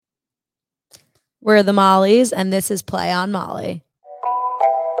We're the Mollies, and this is Play on Molly.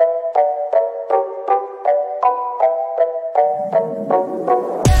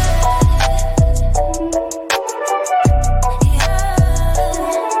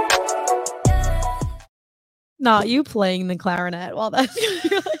 Not you playing the clarinet while that's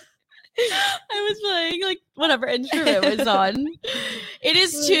I was playing like whatever instrument was on. It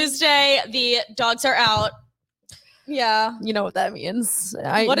is Tuesday. The dogs are out. Yeah. You know what that means.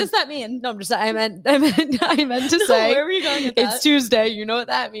 What does that mean? No, I'm just I meant to say where were you going with that? It's Tuesday. You know what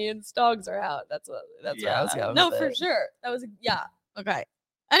that means. Dogs are out. That's where I was going. No, with for it. sure. That was okay.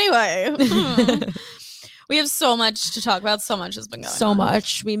 Anyway. We have so much to talk about. So much has been going on. So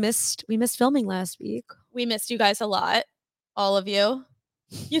much. We missed filming last week. We missed you guys a lot. All of you.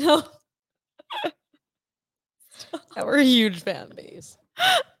 You know. We're a huge fan base.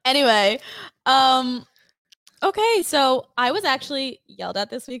 Anyway, okay, so I was actually yelled at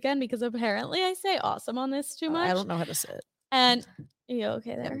this weekend because apparently I say awesome on this too much. I don't know how to sit. And are you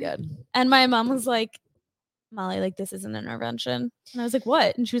okay there? I'm good. And my mom was like, Molly, like, this is an intervention. And I was like,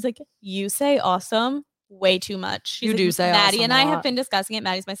 what? And she was like, you say awesome way too much. She's You like, do say Maddie awesome and a I lot. have been discussing it.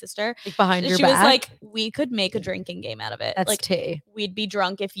 Maddie's my sister. Like behind your she back. was like, we could make a drinking game out of it. That's like tea. We'd be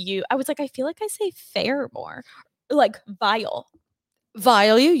drunk if you. I was like, I feel like I say fair more, like vile.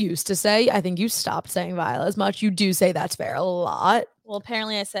 Vile, you used to say. I think you stopped saying vile as much. You do say that's fair a lot. Well,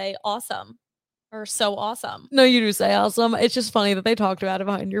 apparently I say awesome or so awesome. No, you do say awesome. It's just funny that they talked about it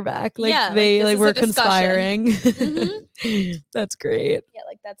behind your back. Like Yeah, they like, this were is a discussion. conspiring. Mhm. That's great. Yeah,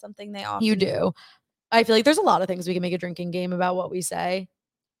 like that's something they often You do. I feel like there's a lot of things we can make a drinking game about what we say.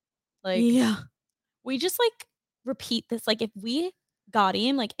 Like, yeah. We just like repeat this. Like if we got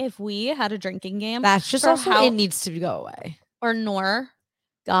him, like if we had a drinking game, that's just for also how- it needs to go away. or nor.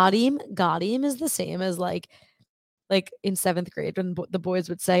 Got him is the same as like in 7th grade when the boys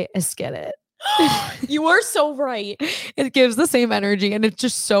would say, "Let's get it." You are so right. It gives the same energy and it's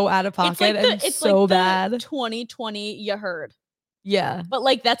just so out of pocket It's so like the bad. 2020 you heard. Yeah. But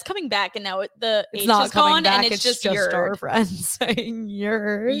like that's coming back and now the It's H not is coming gone back. and it's just our yerd. friends saying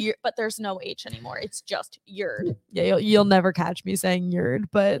yerd. But there's no H anymore. It's just yerd. Yeah, you'll never catch me saying yerd,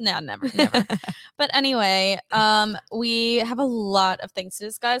 but No, never. But anyway, we have a lot of things to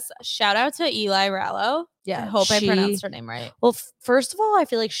discuss. Shout out to Eli Rallo. yeah, I hope I pronounced her name right. Well, first of all, I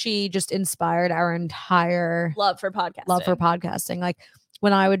feel like she just inspired our entire Love for podcasting. Like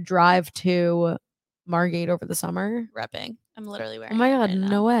when I would drive to Margate over the summer. Repping. I'm literally wearing Oh my it God, right now.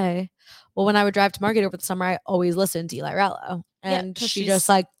 no way. Well, when I would drive to Margate over the summer, I always listened to Eli Rallo. And 'cause she she's just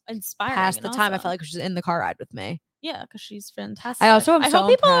like inspiring passed the and time. I awesome. felt like she was in the car ride with me. Yeah, because she's fantastic. I also am I so hope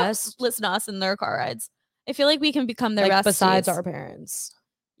people impressed. listen to us in their car rides. I feel like we can become their Like besties. besides our parents.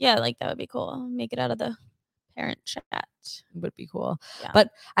 Yeah, like that would be cool. Make it out of the parent chat. Would be cool. Yeah.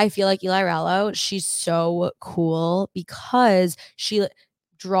 But I feel like Eli Rallo, she's so cool because she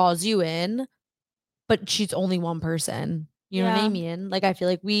draws you in, but she's only one person. You know what I Yeah. mean? Like I feel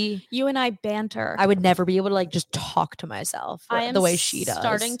like You and I banter. I would never be able to like just talk to myself I am the way she does.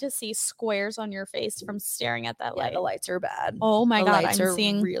 starting to see squares on your face from staring at that Yeah, light. the lights are bad. Oh my the God, lights I'm are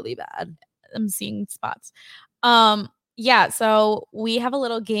seeing really bad. I'm seeing spots. Yeah, so we have a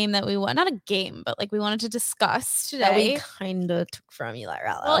little game that we want, not a game, but like we wanted to discuss That we today. kind of took from Eli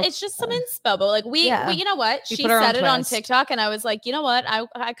Rallo. Well, it's just some inspo, but like we you know what? We She put our own said it on twist. TikTok and I was like, you know what?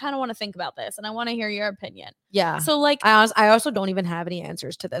 I kind of want to think about this and I want to hear your opinion. Yeah. So like, I also don't even have any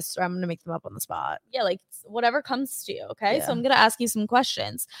answers to this, so I'm gonna make them up on the spot. yeah, like whatever comes to you. Okay. Yeah. So I'm going to ask you some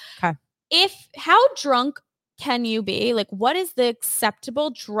questions. Okay. How drunk can you be? Like, what is the acceptable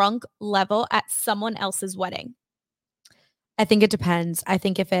drunk level at someone else's wedding? I think it depends. I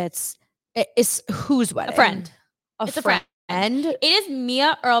think if it's whose wedding? A friend. A It's a friend. It is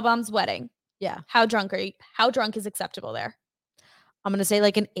Mia Earlbaum's wedding. Yeah. How drunk are you? How drunk is acceptable there? I'm gonna say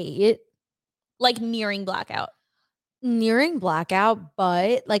like an 8. Like nearing blackout. Nearing blackout,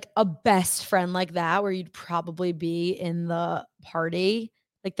 but like a best friend like that where you'd probably be in the party,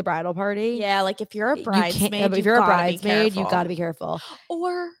 like the bridal party. Yeah, like if you're a You bridesmaid, can't, if you're a bridesmaid, you got to be careful.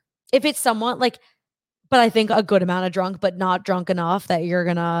 Or if it's someone like, but I think a good amount of drunk, but not drunk enough that you're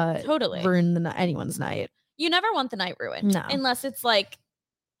gonna totally ruin anyone's night. You never want the night ruined. No. Unless it's like,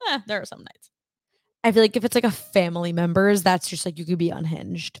 there are some nights. I feel like if it's like a family members, that's just like you could be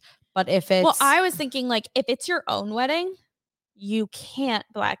unhinged. But if it's Well, I was thinking like if it's your own wedding, you can't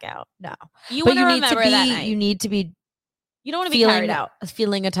black out. no, You but want you to need to remember that night. you need to be You don't want to be carried out.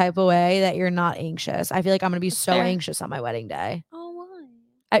 feeling a type of way that you're not anxious. I feel like I'm gonna be so fair. anxious on my wedding day. Oh, why?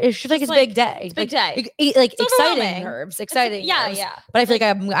 It's just like it's a big day. It's a big day. Like It's exciting overwhelming. nerves, exciting. Yeah, nerves. yeah. But I feel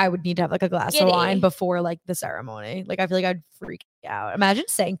like I would need to have like a glass Giddy. of wine before like the ceremony. Like I feel like I'd freak out. Imagine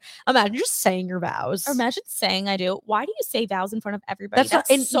just saying your vows. Or imagine saying I do. Why do you say vows in front of everybody? That's not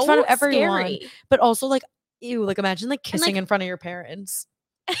in front of everyone. Scary. But also like, ew, like imagine like kissing in front of your parents.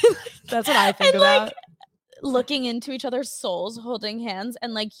 That's what I think about. Like, looking into each other's souls, holding hands,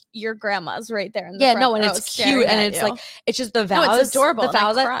 and like your grandma's right there in the front no, and row it's cute, and it's like it's just the vows. No, it's adorable. The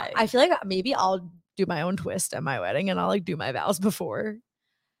vows. I feel like maybe I'll do my own twist at my wedding, and I'll like do my vows before.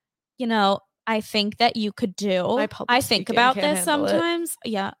 You know, I think that you could do. I think about this sometimes.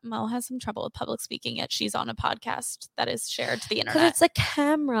 Yeah, Mo has some trouble with public speaking, yet she's on a podcast that is shared to the internet. Because it's a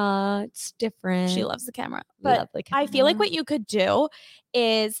camera. It's different. She loves the camera. But I feel like what you could do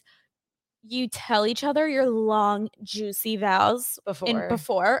is you tell each other your long, juicy vows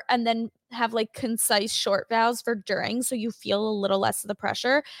before, and then have like concise, short vows for during, so you feel a little less of the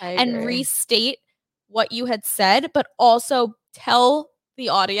pressure, and restate what you had said, but also tell the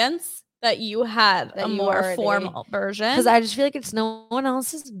audience that you had a more formal version. Because I just feel like it's no one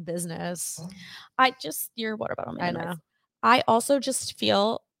else's business. Your water bottle. I know. I also just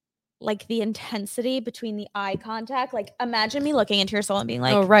feel like the intensity between the eye contact. Like imagine me looking into your soul and being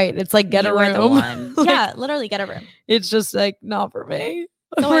like, oh right, it's like get a room. Like, yeah, literally get a room. It's just like not for me.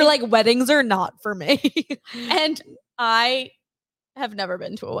 Or like weddings are not for me. And I have never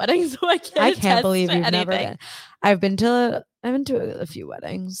been to a wedding, so I can't believe you've never been. I've been to a few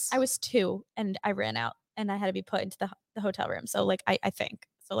weddings. I was 2 and I ran out and I had to be put into the hotel room. So like I think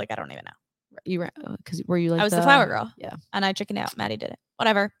so, like I don't even know. You ran because were you like I was the flower girl? Yeah, and I chickened out. Maddie did it.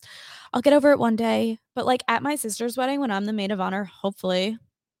 Whatever. I'll get over it one day. But like at my sister's wedding, when I'm the maid of honor, hopefully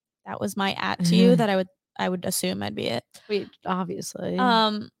that was my to you that I would assume I'd be it. Wait, obviously.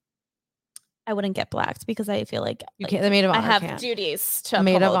 I wouldn't get blacked because I feel like you can't. The maid of honor. I have can't. duties to.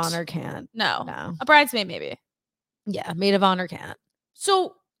 Maid of honor can't. No. A bridesmaid maybe. Yeah, maid of honor can't.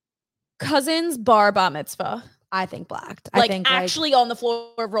 So, cousins bar bat mitzvah. I think blacked. Like I think actually on the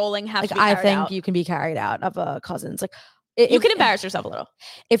floor rolling. Have to be I think out. You can be carried out of a cousin's like. You can embarrass yourself a little.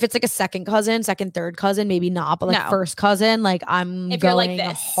 If it's like a second cousin, third cousin, maybe not. But like first cousin, like I'm if going you're like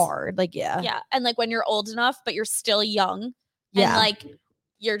this. hard. Like yeah. Yeah, and like when you're old enough, but you're still young. Yeah. And like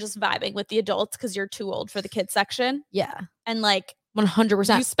you're just vibing with the adults because you're too old for the kids section. Yeah. And like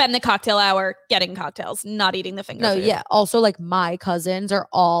 100%. You spend the cocktail hour getting cocktails, not eating the finger food. Yeah. Also, like my cousins are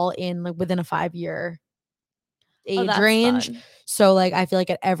all in like within a 5-year age range. Fun. So like I feel like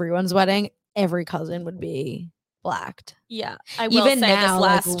at everyone's wedding, every cousin would be blacked. Yeah. I will even say now,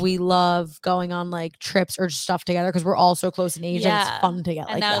 this like we love going on like trips or stuff together because we're all so close in age and it's fun to get and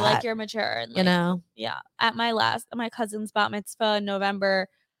like now, that. like you're mature and like, you know. Yeah. At my cousin's bat mitzvah in November.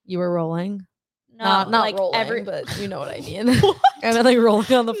 You were rolling? No, not like rolling, but you know what I mean. Kind of like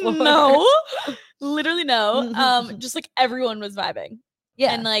rolling on the floor. No, literally no. Just like everyone was vibing.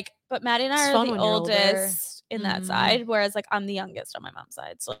 Yeah, and like, but Maddie and I are the oldest in that side, whereas like I'm the youngest on my mom's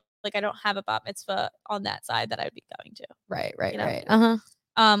side. So like I don't have a bat mitzvah on that side that I would be going to. Right. You know?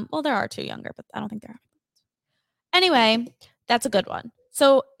 Right. Well, there are 2 younger, but I don't think there are. Anyway, that's a good one.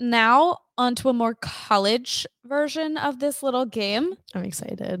 So now onto a more college version of this little game. I'm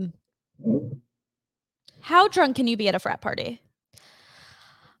excited. How drunk can you be at a frat party?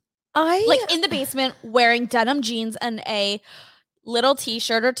 Like in the basement wearing denim jeans and a little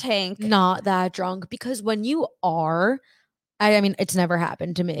t-shirt or tank. Not that drunk, because when you are, I mean, it's never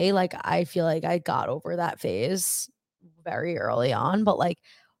happened to me. Like I feel like I got over that phase very early on, but like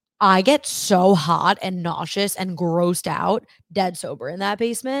I get so hot and nauseous and grossed out dead sober in that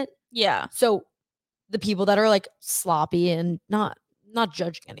basement. Yeah. So the people that are like sloppy and not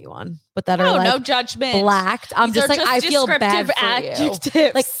judging anyone, but that are like no judgment, blacked. I'm just like I feel bad for adjectives.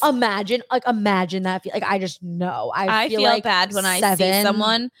 You. Like imagine that. Like I just know. I feel like bad when I see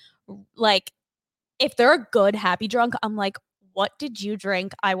someone like if they're a good happy drunk. I'm like, what did you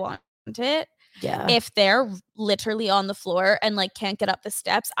drink? I want it. Yeah. If they're literally on the floor and like can't get up the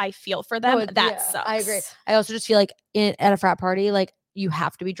steps, I feel for them. That sucks. I agree. I also just feel like at a frat party, like you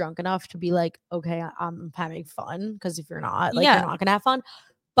have to be drunk enough to be like, okay, I'm having fun. Because if you're not, like you're not gonna have fun.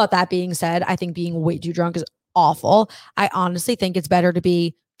 But that being said, I think being way too drunk is awful. I honestly think it's better to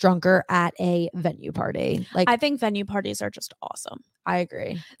be drunker at a venue party. Like I think venue parties are just awesome. I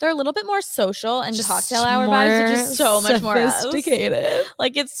agree. They're a little bit more social and just cocktail hour vibes are just so much more sophisticated.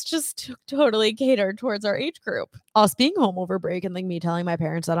 Like it's just totally catered towards our age group. Us being home over break and like me telling my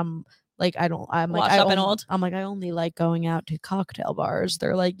parents that I'm like I only like going out to cocktail bars.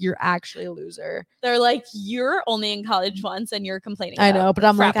 They're like, you're actually a loser. They're like, you're only in college once and you're complaining. I know, but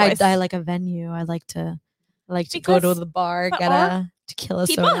I'm like, I like a venue. I like to go to the bar, get tequila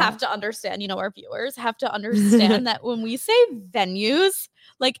People soda. have to understand, our viewers have to understand that when we say venues,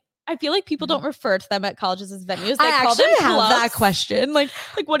 like I feel like people don't refer to them at colleges as venues. They call them have that question. Like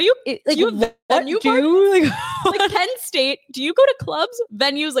what do you do? You have venue parties? Like Penn State, do you go to clubs,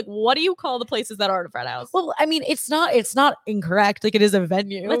 venues? Like what do you call the places that aren't a frat house? Well, I mean, it's not incorrect. Like it is a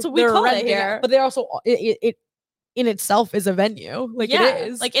venue. That's what we call it here. But they're also it in itself is a venue. Like it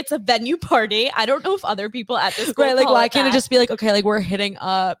is. Like it's a venue party. I don't know if other people at this school right. Like why can't it just be like, okay, like we're hitting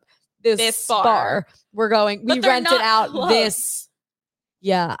up this bar. We're going. We rented out clubs. This.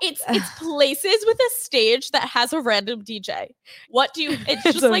 Yeah. It's places with a stage that has a random DJ. What do you it's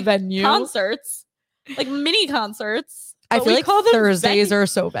just like venue. Concerts. Like mini concerts. I feel like Thursdays are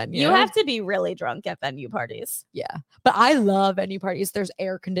so venue. You have to be really drunk at venue parties. Yeah. But I love venue parties. There's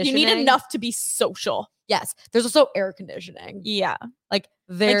air conditioning. You need enough to be social. Yes. There's also air conditioning. Yeah. Like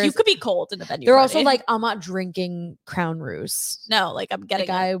you could be cold in a venue They're party. also like, I'm not drinking Crown Roos. No, like I'm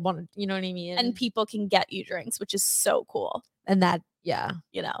getting I want to, you know what I mean? And people can get you drinks, which is so cool. And that, yeah.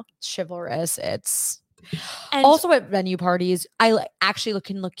 Chivalrous. It's also at venue parties, I actually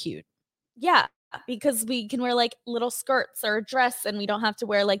can look cute. Yeah. Because we can wear like little skirts or a dress and we don't have to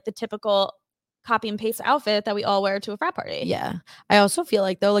wear like the typical copy and paste outfit that we all wear to a frat party. Yeah. I also feel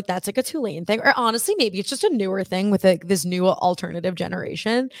like though, like that's like a Tulane thing, or honestly, maybe it's just a newer thing with like this new alternative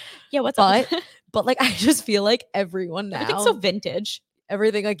generation. Yeah. What's up? But like, I just feel like everyone now. Everything's so vintage.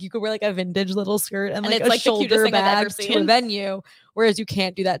 Everything like you could wear like a vintage little skirt and like it's a like shoulder bag to a venue, whereas you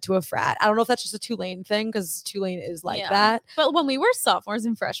can't do that to a frat. I don't know if that's just a Tulane thing because Tulane is like that. But when we were sophomores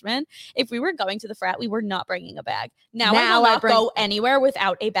and freshmen, if we were going to the frat, we were not bringing a bag. Now I will not go anywhere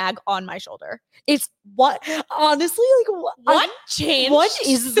without a bag on my shoulder. It's what honestly like what changed? What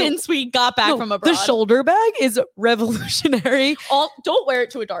is since we got back from abroad? The shoulder bag is revolutionary. Don't wear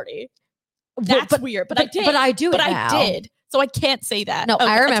it to a darty. That's weird, but I did. But I do. But I did. So I can't say that. No,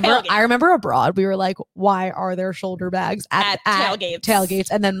 I remember abroad, we were like, why are there shoulder bags at tailgates?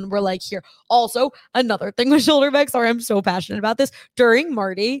 And then we're like, here. Also, another thing with shoulder bags. Sorry, I'm so passionate about this. During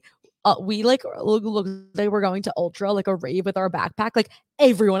Marty, we like look they were going to Ultra, like a rave with our backpack. Like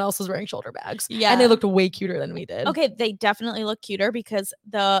everyone else was wearing shoulder bags. Yeah. And they looked way cuter than we did. Okay, they definitely look cuter because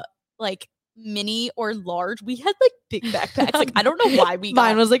the like mini or large, we had like big backpacks. Like I don't know why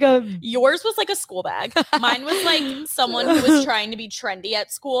mine was like yours was like a school bag. Mine was like someone who was trying to be trendy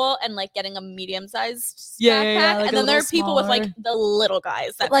at school and like getting a medium-sized backpack. Like and then there are people with like the little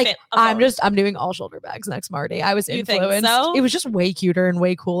guys that like fit I'm doing all shoulder bags next Marty. I was influenced. So? It was just way cuter and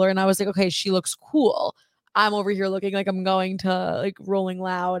way cooler. And I was like, okay, she looks cool. I'm over here looking like I'm going to like Rolling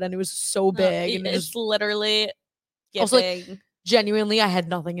Loud, and it was so big. And it's literally giving. Also, like, genuinely, I had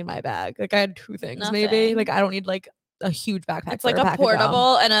nothing in my bag. Like I had two things, maybe. Like I don't need like a huge backpack. It's like a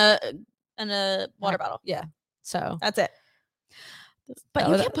portable and a water bottle. Yeah. So that's it. But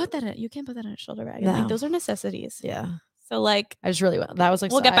you can't put that in. You can't put that in a shoulder bag. No. Like those are necessities. Yeah. So like I just really went. That was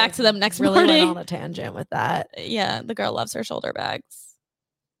like we'll get back to them next really morning. Went on a tangent with that. Yeah, the girl loves her shoulder bags.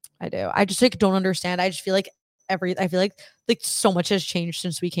 I do. I just like don't understand. I just feel like I feel like so much has changed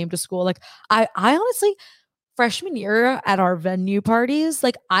since we came to school. Like I honestly. Freshman year at our venue parties,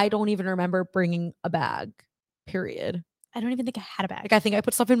 like I don't even remember bringing a bag. Period. I don't even think I had a bag. Like I think I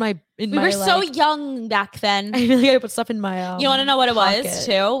put stuff in my. We were so young back then. I feel like I put stuff in my. You want to know what it was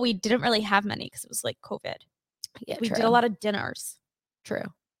too? We didn't really have many because it was like COVID. Yeah, we did a lot of dinners. True,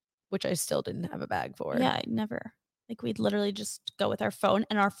 which I still didn't have a bag for. Yeah, I never. Like we'd literally just go with our phone,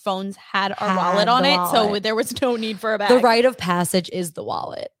 and our phones had our wallet on it, so there was no need for a bag. The rite of passage is the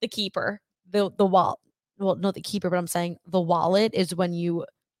wallet, the keeper, the wallet. Well, not the keeper, but I'm saying the wallet is when you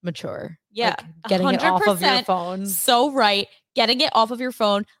mature. Yeah. Like getting it off of your phone. So right. Getting it off of your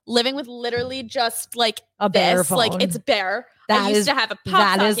phone, living with literally just like a bare phone. Like it's bare. I used to have a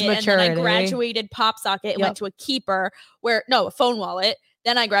pop socket, and then I graduated pop socket and went to a keeper a phone wallet.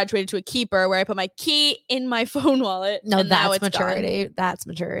 Then I graduated to a keeper where I put my key in my phone wallet. No, that's maturity. Gone. That's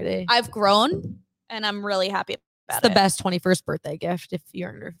maturity. I've grown and I'm really happy. It's the best 21st birthday gift if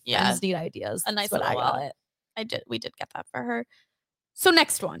your friends need ideas. A nice little wallet. We did get that for her. So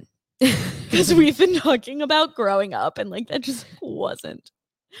next one. Because we've been talking about growing up and like that just wasn't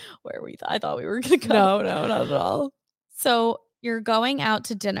where I thought we were gonna go. No, not at all. So you're going out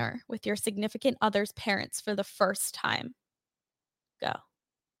to dinner with your significant other's parents for the first time. Go.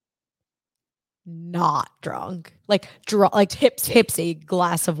 Not drunk, like tipsy,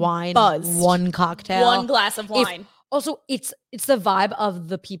 glass of wine, buzz, one cocktail, one glass of wine. It's the vibe of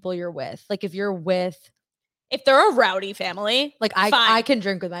the people you're with. Like if they're a rowdy family, like I can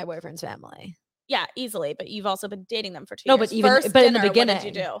drink with my boyfriend's family. Yeah, easily. But you've also been dating them for 2 years. But in the beginning, what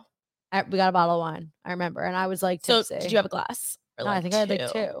did you do? We got a bottle of wine. I remember, and I was like, tipsy. So did you have a glass? Or like I think I had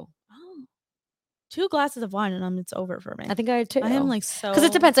like 2. Oh. 2 glasses of wine and it's over for me. I think I had 2. I am like so because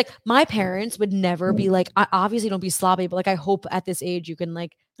it depends. Like my parents would never be like, I obviously don't be sloppy, but like I hope at this age you can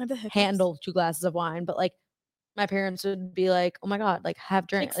like handle 2 glasses of wine. But like my parents would be like, oh my god, like have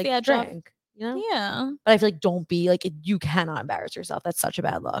drink, like drink, you know? Yeah. But I feel like don't be like you cannot embarrass yourself. That's such a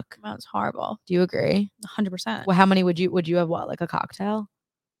bad look. That's horrible. Do you agree? 100%. Well, how many would you have? What, like a cocktail?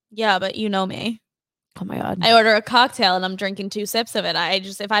 Yeah, but you know me. Oh my god. I order a cocktail and I'm drinking 2 sips of it.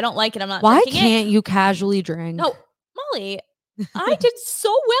 If I don't like it, I'm not Why drinking can't you casually drink? No, Molly, I did so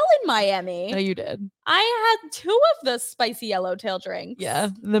well in Miami. No, you did. I had 2 of the spicy yellowtail drinks. Yeah.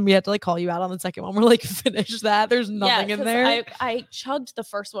 And then we had to like call you out on the second one. We're like, finish that. There's nothing in there. I chugged the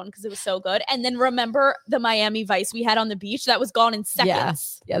first one because it was so good. And then remember the Miami Vice we had on the beach? That was gone in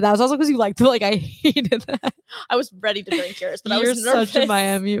seconds. Yeah, that was also because you liked it. Like I hated that. I was ready to drink yours, but I was nervous. Such a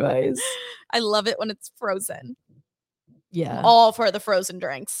Miami Vice. I love it when it's frozen. Yeah. I'm all for the frozen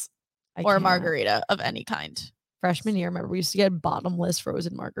drinks or margarita of any kind. Freshman year, remember we used to get bottomless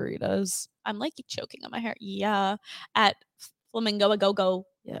frozen margaritas. I'm like choking on my hair. Yeah. At Flamingo a Go-Go.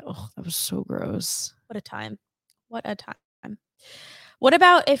 Yeah. Oh, that was so gross. What a time. What a time. What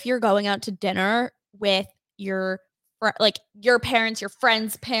about if you're going out to dinner with your parents, your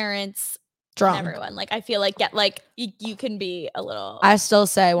friends' parents, drunk, everyone? Like I feel like you can be a little. I still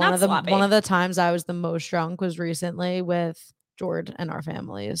say one of the times I was the most drunk was recently with Jord and our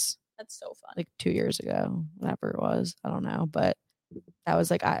families. That's so fun. Like 2 years ago, whatever it was. I don't know. But that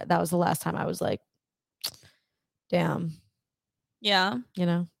was like, that was the last time I was like, damn. Yeah. You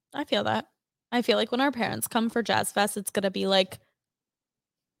know? I feel that. I feel like when our parents come for Jazz Fest, it's going to be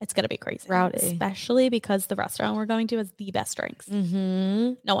crazy. Rowdy. Especially because the restaurant we're going to has the best drinks.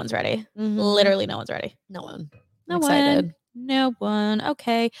 Mm-hmm. No one's ready. Mm-hmm. Literally no one's ready. No one. I'm excited. No one.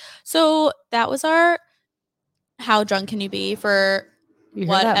 Okay. So that was our how drunk can you be for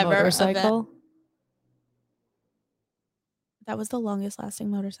whatever that motorcycle event. That was the longest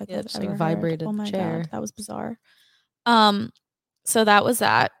lasting motorcycle I've ever vibrated heard. Oh my chair. god, that was bizarre. So that was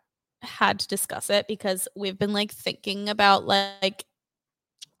that. Had to discuss it because we've been like thinking about like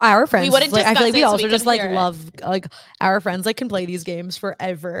our friends. We wouldn't I feel like we also so just like love like our friends like can play these games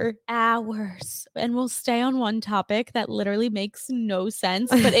forever. Hours. And we'll stay on one topic that literally makes no sense,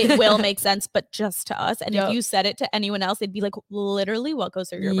 but it will make sense, but just to us. And if you said it to anyone else, they'd be like, literally what goes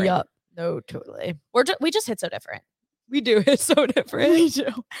through your brain? Yep. No, totally. We just hit so different. We do. It's so different. We do.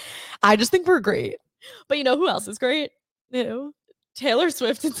 I just think we're great. But you know who else is great? Who? Taylor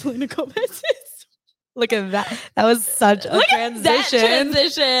Swift and Selena Gomez. Look at that. That was such a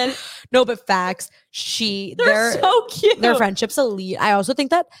transition. No, but facts. They're so cute. Their friendship's elite. I also think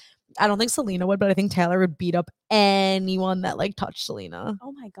that I don't think Selena would, but I think Taylor would beat up anyone that like touched Selena.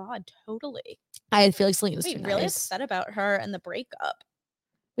 Oh my god, totally. I feel like Selena's too really nice. upset about her and the breakup.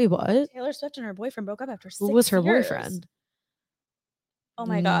 Wait, what? Taylor Swift and her boyfriend broke up after 6 years. Who was her boyfriend? Oh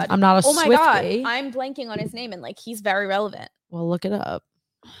my god. I'm not a Swiftie. Oh my god. I'm blanking on his name and like he's very relevant. Well, look it up.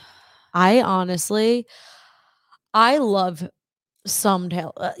 I love some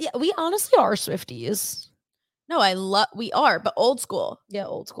Taylor. Yeah, we honestly are Swifties. No, we are, but old school. Yeah,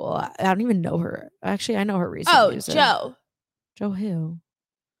 old school. I don't even know her. Actually, I know her recent music. Joe. Joe who?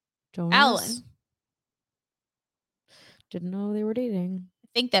 Jonas? Allen. Didn't know they were dating. I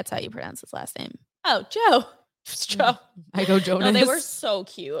think that's how you pronounce his last name. Oh, Joe. It's Joe. I go Jonas. No, they were so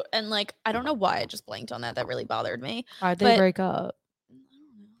cute. And like, I don't know why I just blanked on that. That really bothered me. Why'd they break up?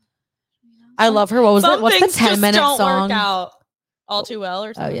 I love her. What was it? What's the 10-minute song? Don't work out. All Too Well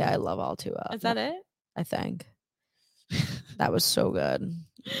or something? Oh yeah, I love All Too Well. Is that it? I think. That was so good.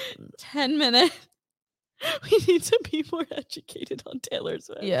 10 minutes. We need to be more educated on Taylor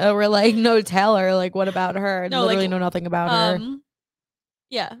Swift. Yeah, we're like, no, Taylor. Like, what about her? No, literally know nothing about her.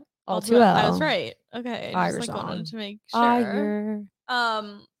 Yeah. All Too Well. I was right. Okay. I just wanted to make sure.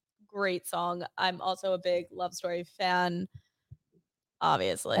 Great song. I'm also a big Love Story fan.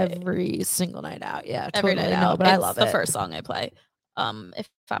 Obviously. Every single night out. Yeah. Every totally. night out. But I love it. It's the first song I play. If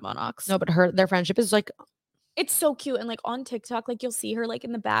I'm on Ox. No, but their friendship is like, it's so cute. And like on TikTok, like you'll see her like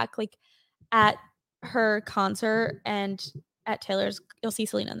in the back, like at her concert and at Taylor's, you'll see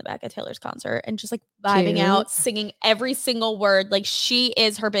Selena in the back at Taylor's concert and just like vibing out, singing every single word. Like she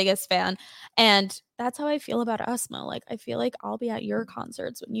is her biggest fan. And that's how I feel about us, Mo. Like I feel like I'll be at your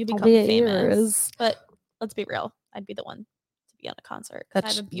concerts when you become famous. But let's be real. I'd be the one to be on a concert. I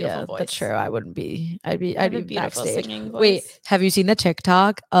have a beautiful voice. That's true. I wouldn't be. I'd be backstage. Singing voice. Wait, have you seen the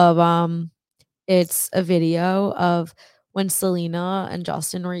TikTok of it's a video of when Selena and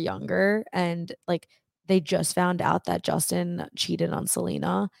Justin were younger and like they just found out that Justin cheated on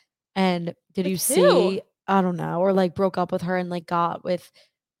Selena. And did you see I don't know, or like broke up with her and like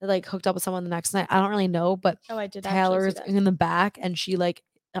hooked up with someone the next night. I don't really know, but I did. Taylor's in the back and she like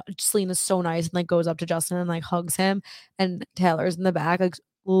Selena's so nice and like goes up to Justin and like hugs him, and Taylor's in the back like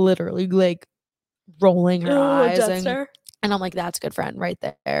literally like rolling her eyes and I'm like, that's a good friend right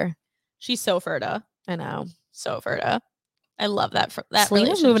there. She's so Ferda. I know, so Ferda. I love that. That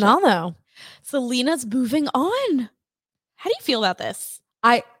Selena's moving on though. Selena's moving on. How do you feel about this?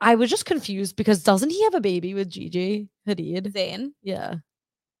 I was just confused because doesn't he have a baby with Gigi Hadid? Zayn? Yeah.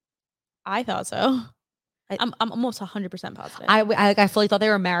 I thought so. I'm almost 100% positive. I fully thought they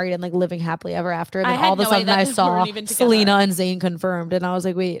were married and like living happily ever after. And then all of a sudden I saw Selena and Zayn confirmed, and I was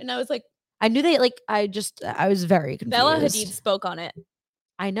like, wait. And I was like, I knew they like. I was very confused. Bella Hadid spoke on it.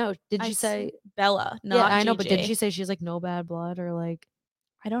 I know. Did she say Bella? Not I know, Gigi. but did she say she's like no bad blood or like?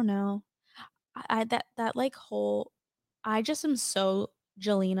 I don't know. That like whole. I just am so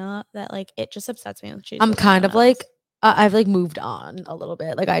Jelena that like it just upsets me. I'm kind of like I've like moved on a little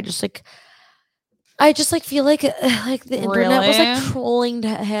bit. Like I just like feel like the internet was like trolling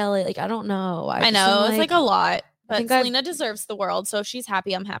Haley. Like I don't know. I know it's like a lot, but Selena deserves the world. So if she's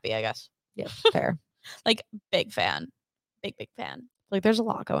happy, I'm happy, I guess. Yeah, fair. Like big fan, big fan. Like there's a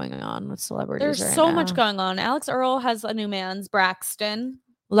lot going on with celebrities. There's so much going on. Alex Earl has a new man's, Braxton.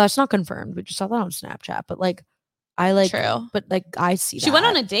 Well, that's not confirmed. We just saw that on Snapchat, but like. I like, true, but like I see. She went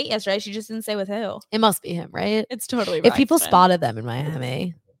on a date yesterday. She just didn't say with who. It must be him, right? It's totally. If people spotted them in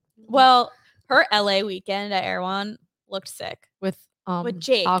Miami, well, her LA weekend at Erewhon looked sick with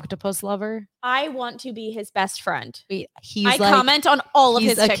Jake, octopus lover. I want to be his best friend. Wait, I comment on all of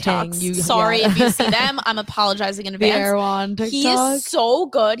his TikToks. Sorry if you see them. I'm apologizing in advance. Erewhon TikTok. He is so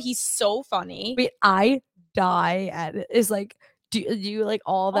good. He's so funny. Wait, I die at it. Is like, do you like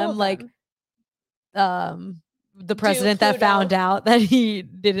all of them? Like, the president that found out that he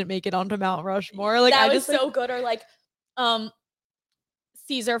didn't make it onto Mount Rushmore. Like that was so good. Or like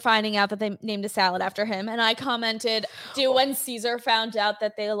Caesar finding out that they named a salad after him. And I commented, when Caesar found out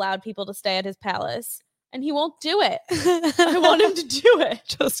that they allowed people to stay at his palace. And he won't do it. I want him to do it.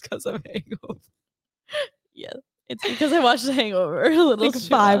 Just because of Hangover. Yeah. It's because I watched The Hangover a little like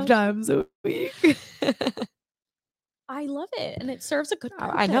 5 times a week. I love it. And it serves a good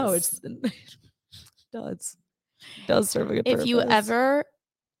purpose. I know. It does serve a good purpose. If you ever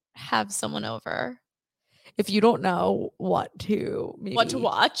have someone over, if you don't know what to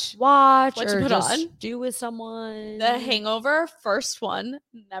watch, what to put on, do with someone, The Hangover first one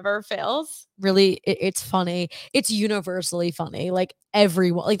never fails. Really, it's funny. It's universally funny. Like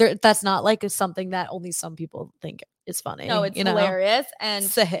everyone, like that's not like something that only some people think is funny. No, it's hilarious, and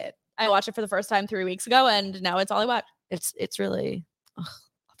it's a hit. I watched it for the first time 3 weeks ago, and now it's all I watch. It's really.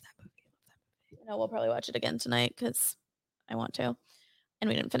 No, we'll probably watch it again tonight because I want to. And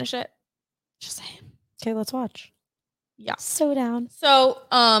we didn't finish it. Just saying. Okay, let's watch. Yeah. So down. So,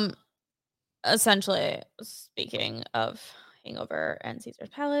 essentially, speaking of Hangover and Caesar's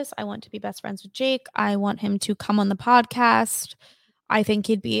Palace, I want to be best friends with Jake. I want him to come on the podcast. I think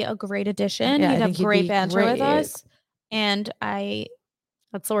he'd be a great addition. Yeah, he'd have great banter with us. And I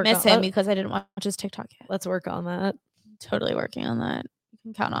miss him because I didn't watch his TikTok yet. Let's work on that. Totally working on that. You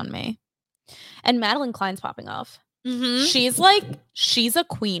can count on me. And Madelyn Cline's popping off. Mm-hmm. She's a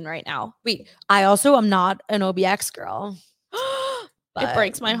queen right now. Wait, I also am not an OBX girl. It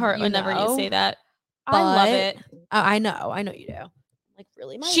breaks my heart whenever you say that. I love it. I know you do. Like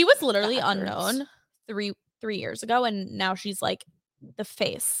really, she was literally unknown 3 years ago, and now she's like the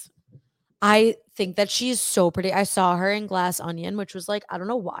face. I think that she's so pretty. I saw her in Glass Onion, which was like, I don't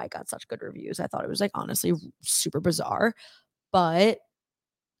know why I got such good reviews. I thought it was like honestly super bizarre, but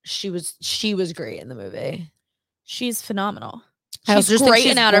she was great in the movie. She's phenomenal. She's great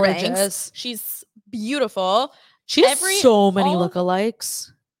in Outer Banks. She's beautiful. She has so many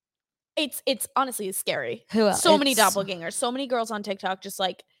lookalikes. It's honestly scary. Who else? So many doppelgangers. So many girls on TikTok just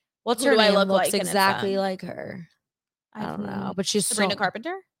like, what's her name? I look looks like exactly like her. I don't know, but she's Sabrina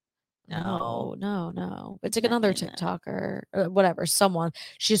Carpenter. No. It's like another TikToker or whatever. Someone.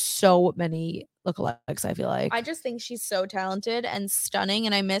 She has so many lookalikes. I feel like. I just think she's so talented and stunning,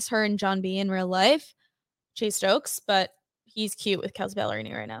 and I miss her and John B in real life. Chase Stokes, but he's cute with Kels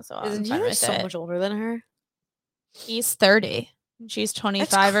Ballerini right now. So isn't he so much older than her? He's 30. She's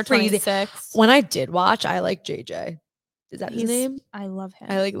 25 or 26. When I did watch, I like JJ. Is that his name? I love him.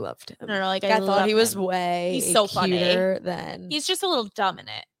 I like loved him. No, like I thought he was way. He's so funny. Than he's just a little dumb in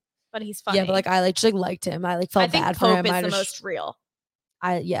it, but he's funny. Yeah, but like I like just like liked him. I like felt bad for him. I think Pope is the most real.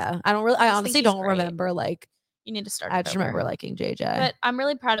 I honestly don't remember like. You need to start. I just remember liking JJ. But I'm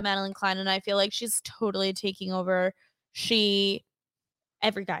really proud of Madelyn Cline, and I feel like she's totally taking over. Every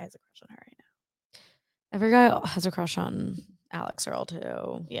guy has a crush on her right now. Every guy has a crush on Alex Earl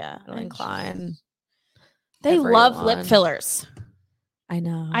too. Yeah. Madelyn Cline. They love lip fillers. I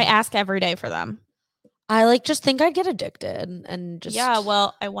know. I ask every day for them. I just think I'd get addicted and just. Yeah,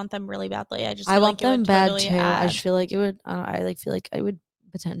 well, I want them really badly. I want them bad too. I just feel like it would. I feel like I would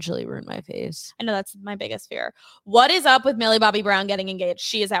potentially ruin my face. I know that's my biggest fear. What is up with Millie Bobby Brown getting engaged?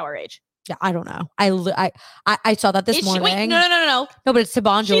 She is our age. Yeah, I don't know. I saw that this morning. Wait, no. No, but it's to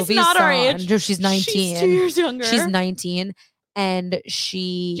Bon Jovi's She's not our age. No, she's 19. She's 2 years younger. She's 19, and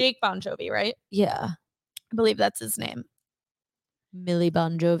Jake Bon Jovi, right? Yeah, I believe that's his name. Millie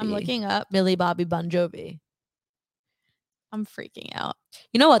Bon Jovi. I'm looking up Millie Bobby Bon Jovi. I'm freaking out.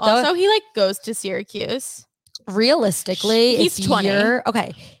 You know what? Though? Also, he goes to Syracuse. Realistically, he's 20.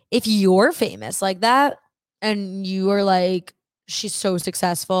 If you're famous like that, and you are she's so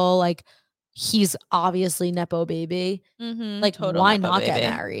successful, he's obviously Nepo baby. Why not get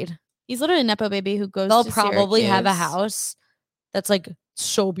married? He's literally a Nepo baby who goes They'll to probably Syracuse. have a house that's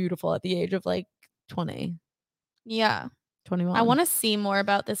so beautiful at the age of 20. Yeah. 21. I want to see more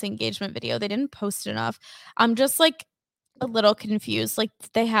about this engagement video. They didn't post enough. I'm just a little confused. Did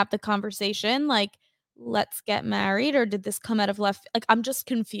they have the conversation let's get married, or did this come out of left? I'm just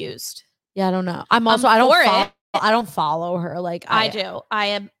confused. Yeah, I don't know. I don't follow her. I do. I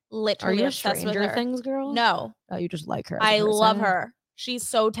am literally. Are you obsessed a Stranger with her. Things girl? No. Oh, you just like her. I love her. She's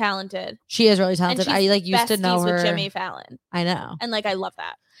so talented. She is really talented. I used to know her with Jimmy Fallon. I know. And I love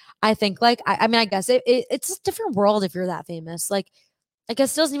that. I think I mean, I guess it's a different world if you're that famous. I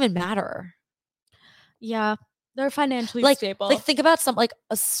guess it doesn't even matter. Yeah. They're financially stable. Think about some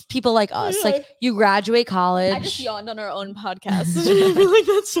people like us. You graduate college. I just yawned on our own podcast. I feel like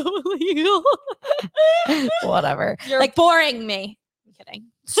that's so illegal. Whatever. You're boring me. I'm kidding.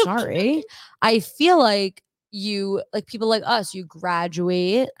 Sorry. I feel like you people like us. You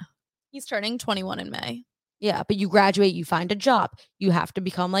graduate. He's turning 21 in May. Yeah, but you graduate. You find a job. You have to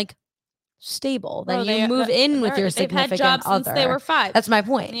become stable. Then you move in with your significant They've had jobs other. Since they were 5. That's my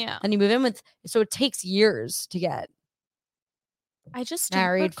point. Yeah. And you move in with, so it takes years to get I just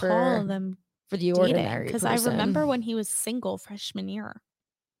married for them for the ordinary because I remember when he was single freshman year.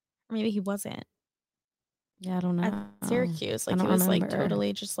 Or maybe he wasn't. Yeah, I don't know. At Syracuse. He was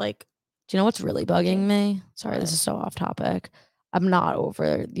totally just Do you know what's really bugging me? Sorry, this is so off topic. I'm not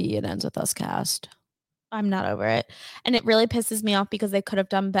over the It Ends With Us cast. I'm not over it. And it really pisses me off because they could have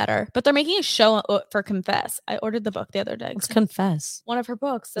done better. But they're making a show for Confess. I ordered the book the other day. What's Confess? One of her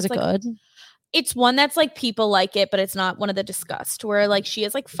books. Is it good? It's one that's people like it, but it's not one of the discussed. Where she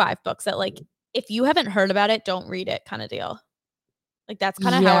has 5 books that if you haven't heard about it, don't read it kind of deal. That's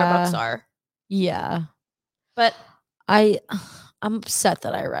kind of how our books are. Yeah. But I'm upset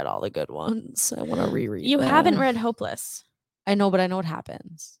that I read all the good ones. I want to reread You haven't read Hopeless. I know, but I know what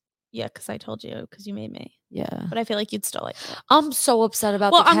happens. Yeah, because I told you, because you made me. Yeah. But I feel like you'd still like it. I'm so upset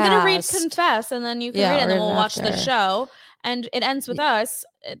about I'm going to read Confess, and then you can read it, and then we'll watch after. the show. And It Ends With Us.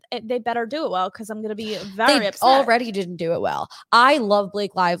 They better do it well, because I'm going to be very upset. Already didn't do it well. I love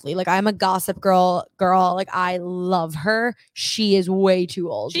Blake Lively. I'm a Gossip Girl. I love her. She is way too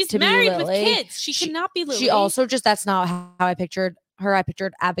old. She's to married be with kids. She cannot be Lily. She also that's not how I pictured her. I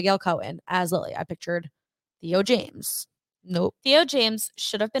pictured Abigail Cohen as Lily. I pictured Theo James. Nope. Theo James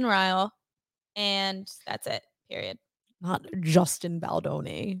should have been Ryle, and that's it. Period. Not Justin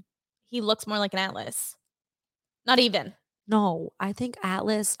Baldoni. He looks more like an Atlas. Not even. No, I think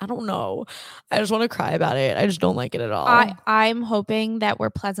Atlas. I don't know. I just want to cry about it. I just don't like it at all. I'm hoping that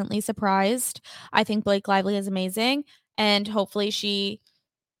we're pleasantly surprised. I think Blake Lively is amazing, and hopefully she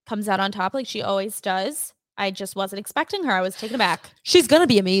comes out on top like she always does. I just wasn't expecting her. I was taken aback. She's gonna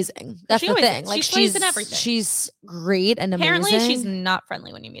be amazing. That's the thing. She's in everything. She's great and amazing. Apparently, she's not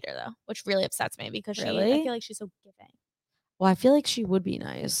friendly when you meet her though, which really upsets me because I feel like she's so giving. Well, I feel like she would be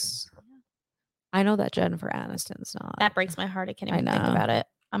nice. I know that Jennifer Aniston's not. That breaks my heart. I can't even think about it.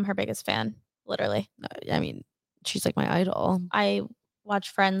 I'm her biggest fan, literally. I mean, she's my idol. I watch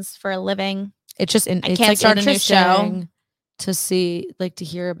Friends for a living. It's just I can't start a new show to see, to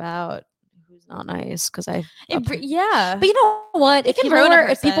hear about who's not nice because yeah. But you know what? If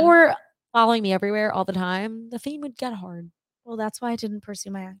people were following me everywhere all the time, the fame would get hard. Well, that's why I didn't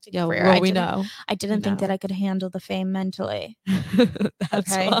pursue my acting career. Well, we know. I didn't think that I could handle the fame mentally.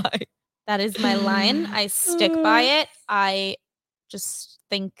 That's why. That is my line. I stick by it. I just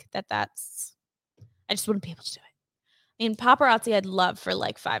think I just wouldn't be able to do it. I mean, paparazzi I'd love for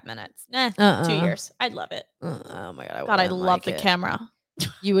 5 minutes. 2 years. I'd love it. Oh my God. I love the camera.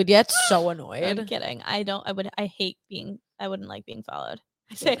 You would get so annoyed. I'm kidding. I wouldn't like being followed.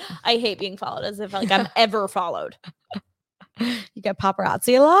 I hate being followed as if I'm ever followed. You get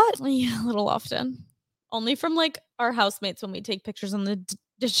paparazzi a lot? Yeah, a little often. Only from like our housemates when we take pictures on the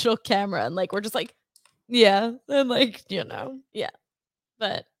digital camera and like we're just like, yeah, and like, you know, yeah.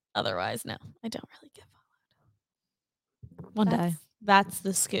 But otherwise, no, I don't really get followed. One day. That's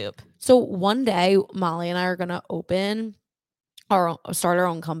the scoop. So one day, Molly and I are gonna start our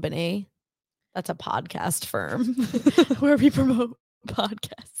own company. That's a podcast firm where we promote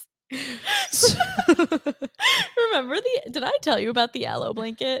podcasts. Remember did I tell you about the aloe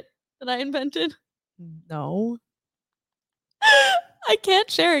blanket that I invented? No. I can't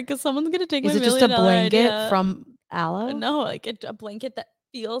share it because someone's gonna take my $1 million idea. Is it just a blanket idea. from aloe? No, like a blanket that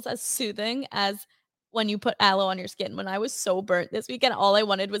feels as soothing as when you put aloe on your skin. When I was so burnt this weekend, all I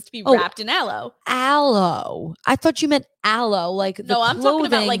wanted was to be wrapped in aloe. Aloe. I thought you meant aloe, like the clothing. I'm talking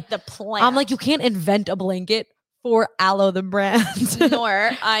about like the plant. I'm like, you can't invent a blanket for aloe the brand.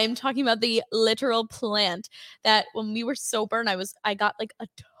 Nor I'm talking about the literal plant that when we were so burnt, I got like a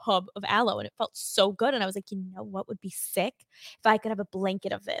tub of aloe and it felt so good. And I was like, you know what would be sick if I could have a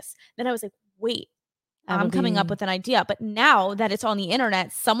blanket of this? Then I was like, wait, I'm coming up with an idea. But now that it's on the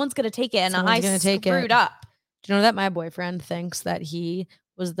internet, someone's going to take it and I screwed up. Do you know that my boyfriend thinks that he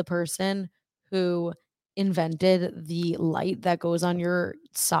was the person who invented the light that goes on your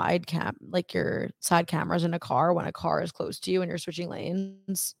side your side cameras in a car when a car is close to you and you're switching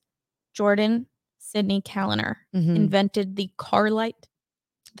lanes? Jordan Sidney Calliner invented the car light.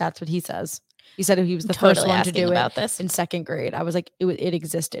 That's what he says. He said he was the first one to do it in second grade. I was like, it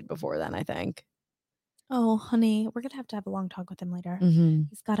existed before then, I think. Oh, honey, we're going to have a long talk with him later.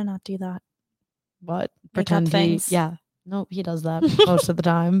 He's got to not do that. What? Pretend things. Yeah. No, he does that most of the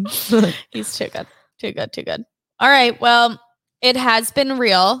time. He's too good. Too good. All right. Well, it has been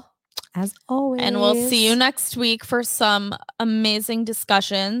real. As always. And we'll see you next week for some amazing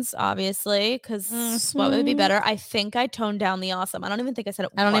discussions, obviously, because what would be better? I think I toned down the awesome. I don't even think I said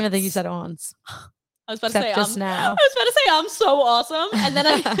it once. I don't even think you said it once. I was about to say just now. I was about to say I'm so awesome, and then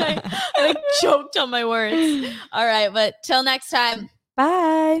I like choked on my words. All right, but till next time.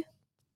 Bye.